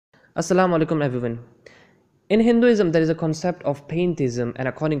Assalamu alaikum everyone. In Hinduism, there is a concept of pantheism, and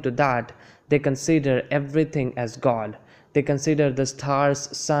according to that, they consider everything as God. They consider the stars,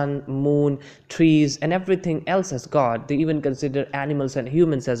 sun, moon, trees, and everything else as God. They even consider animals and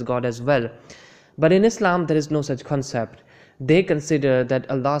humans as God as well. But in Islam, there is no such concept. They consider that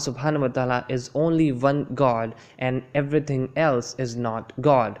Allah subhanahu wa ta'ala is only one God and everything else is not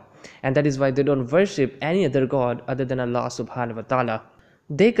God. And that is why they don't worship any other God other than Allah subhanahu wa ta'ala.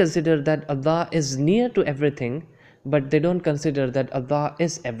 They consider that Allah is near to everything, but they don't consider that Allah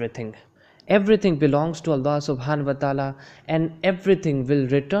is everything. Everything belongs to Allah subhanahu wa ta'ala, and everything will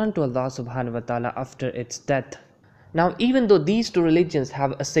return to Allah subhanahu wa ta'ala after its death. Now, even though these two religions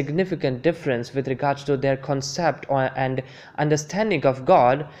have a significant difference with regards to their concept and understanding of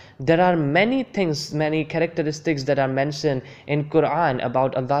God, there are many things, many characteristics that are mentioned in Quran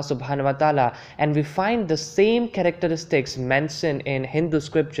about Allah subhanahu wa ta'ala, and we find the same characteristics mentioned in Hindu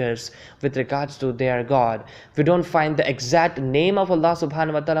scriptures with regards to their God. We don't find the exact name of Allah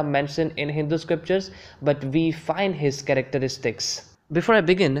subhanahu wa ta'ala mentioned in Hindu scriptures, but we find his characteristics. Before I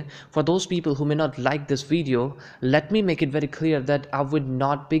begin, for those people who may not like this video, let me make it very clear that I would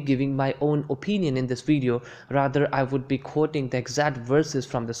not be giving my own opinion in this video, rather I would be quoting the exact verses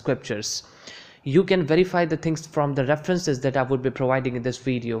from the scriptures. You can verify the things from the references that I would be providing in this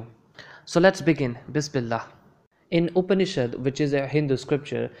video. So let's begin. Bismillah. In Upanishad, which is a Hindu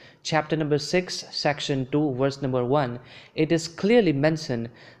scripture, chapter number 6, section 2, verse number 1, it is clearly mentioned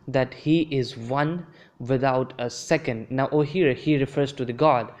that he is one without a second. Now over here, he refers to the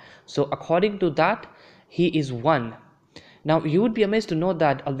God. So according to that, he is one. Now you would be amazed to know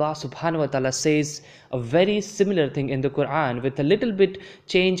that Allah subhanahu wa ta'ala says a very similar thing in the Quran with a little bit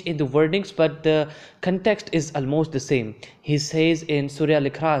change in the wordings, but the context is almost the same. He says in Surah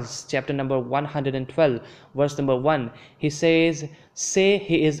Al-Ikhlas, chapter number 112, verse number 1, he says, "Say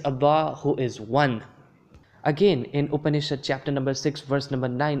he is Allah who is one." Again, in Upanishad chapter number 6, verse number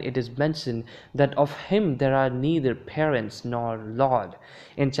 9, it is mentioned that of him there are neither parents nor Lord.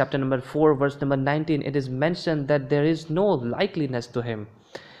 In chapter number 4, verse number 19, it is mentioned that there is no likeliness to him.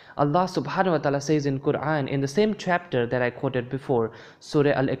 Allah subhanahu wa ta'ala says in Quran, in the same chapter that I quoted before,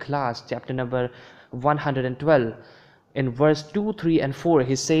 Surah Al-Ikhlas, chapter number 112, in verse 2, 3 and 4,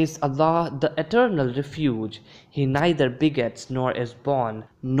 he says, Allah, the eternal refuge, he neither begets nor is born,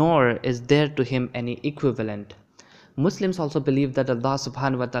 nor is there to him any equivalent. Muslims also believe that Allah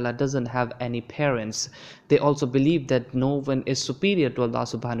subhanahu wa ta'ala doesn't have any parents. They also believe that no one is superior to Allah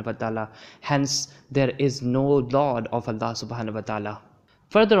subhanahu wa ta'ala. Hence, there is no Lord of Allah subhanahu wa ta'ala.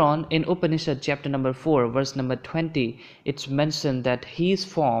 Further on, in Upanishad chapter number 4, verse number 20, it's mentioned that his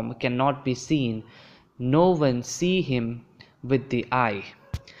form cannot be seen. No one see him with the eye.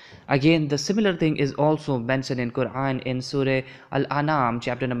 Again, the similar thing is also mentioned in Quran in Surah Al-An'am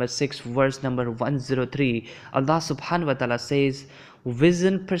chapter number 6, verse number 103. Allah subhanahu wa ta'ala says,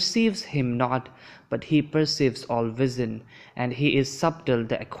 "Vision perceives him not, but he perceives all vision, and he is subtle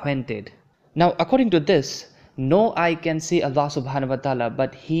the acquainted." Now, according to this, no eye can see Allah subhanahu wa ta'ala,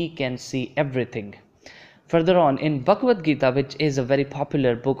 but he can see everything. Further on, in Bhagavad Gita, which is a very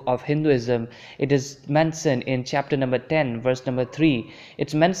popular book of Hinduism, it is mentioned in chapter number 10, verse number 3.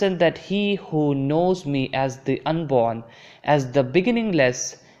 It's mentioned that he who knows me as the unborn, as the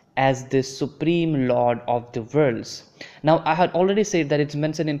beginningless, as the supreme Lord of the worlds. Now, I had already said that it's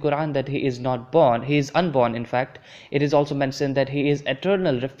mentioned in Quran that he is not born, he is unborn in fact. It is also mentioned that he is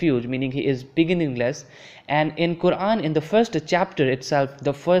eternal refuge, meaning he is beginningless. And in Quran, in the first chapter itself,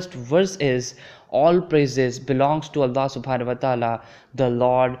 the first verse is, all praises belongs to Allah subhanahu wa ta'ala, the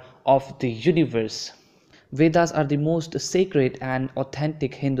Lord of the universe. Vedas are the most sacred and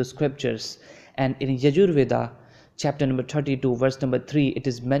authentic Hindu scriptures, and in Yajurveda chapter number 32, verse number 3, it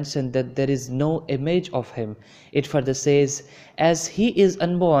is mentioned that there is no image of him. It further says, as he is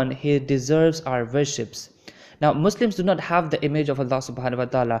unborn, he deserves our worships. Now, Muslims do not have the image of Allah subhanahu wa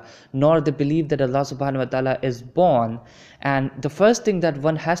ta'ala, nor they believe that Allah subhanahu wa ta'ala is born. And the first thing that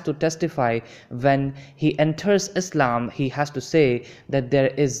one has to testify when he enters Islam, he has to say that there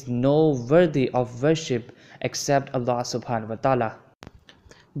is no worthy of worship except Allah subhanahu wa ta'ala.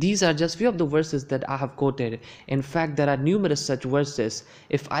 These are just few of the verses that I have quoted. In fact, there are numerous such verses.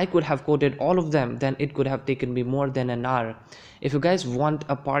 If I could have quoted all of them, then it could have taken me more than an hour. If you guys want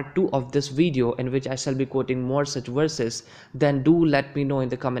a part 2 of this video in which I shall be quoting more such verses, then do let me know in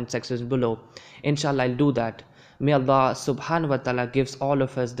the comment sections below. Inshallah, I'll do that. May Allah subhanahu wa ta'ala gives all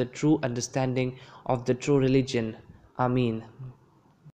of us the true understanding of the true religion. Ameen.